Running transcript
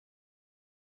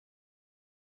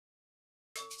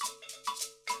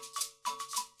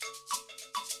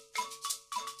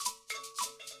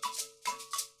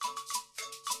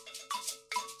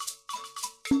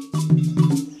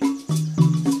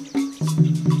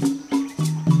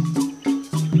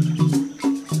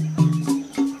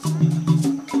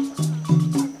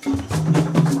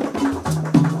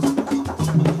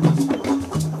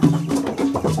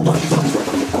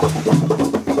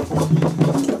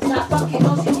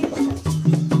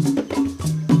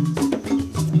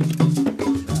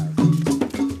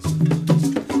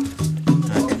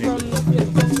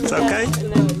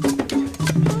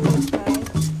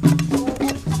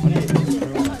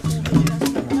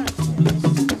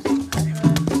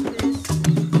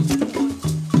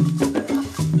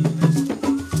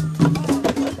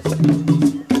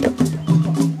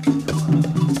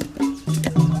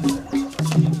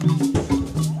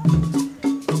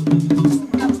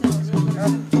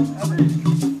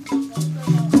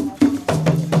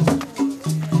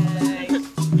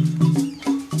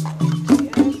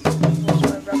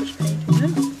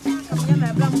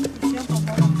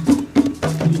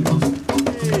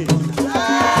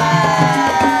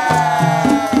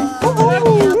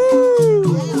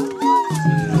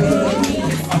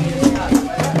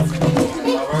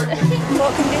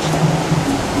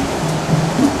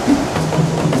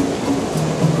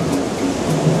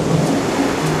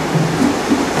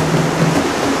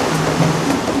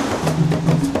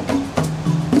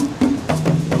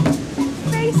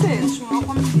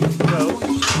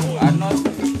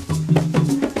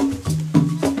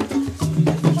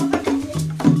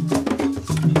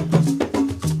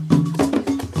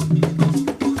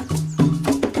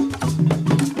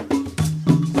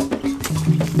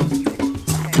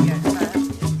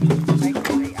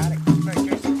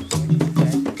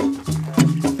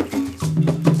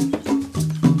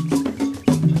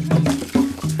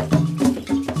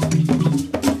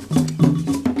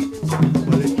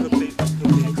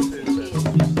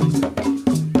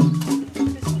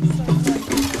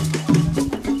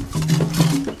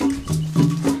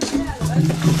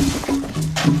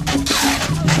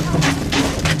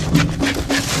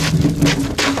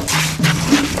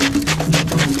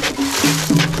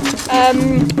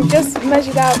We just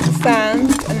measured out the sand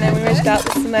and then we measured out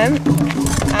the cement,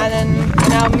 and then we're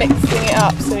now mixing it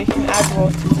up so we can add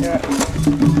water to it.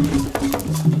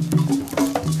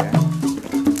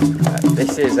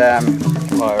 This is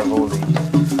part of all the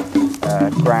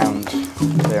ground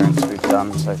clearance we've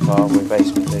done so far. We're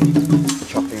basically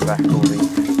chopping back all the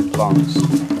plants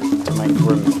to make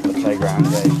room for the playground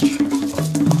gauge.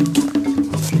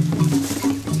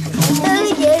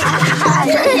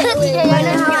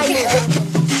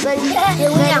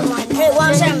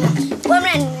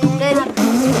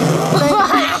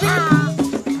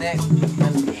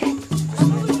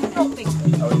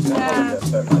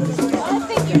 I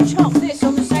think you chop this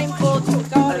on the same board that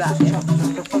garlic is chopped.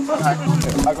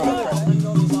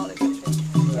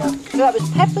 So that was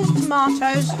peppers,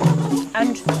 tomatoes,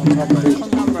 and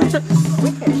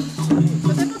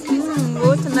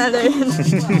Watermelon.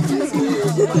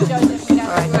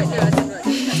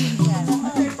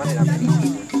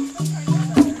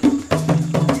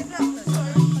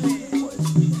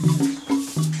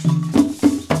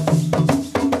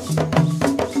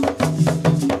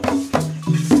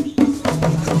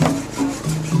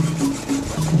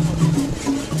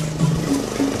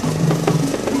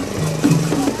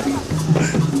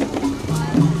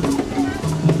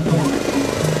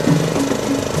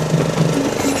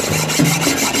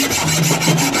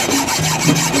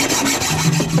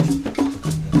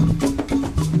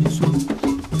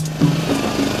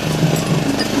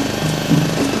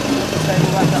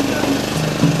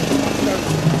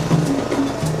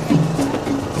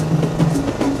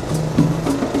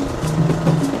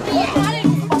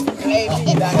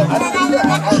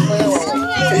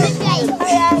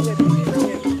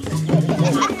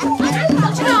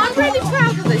 I'm really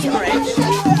proud of this bridge.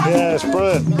 Yeah, it's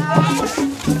brilliant.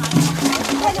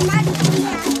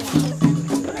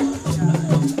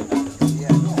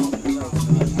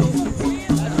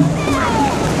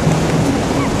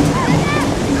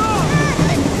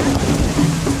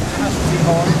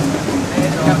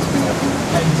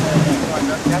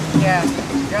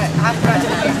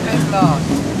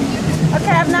 Okay,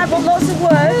 I've now got lots of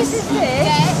words. This is this.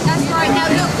 Yes, that's right. Now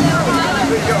look.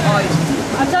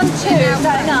 I've done two. Is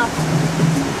that enough?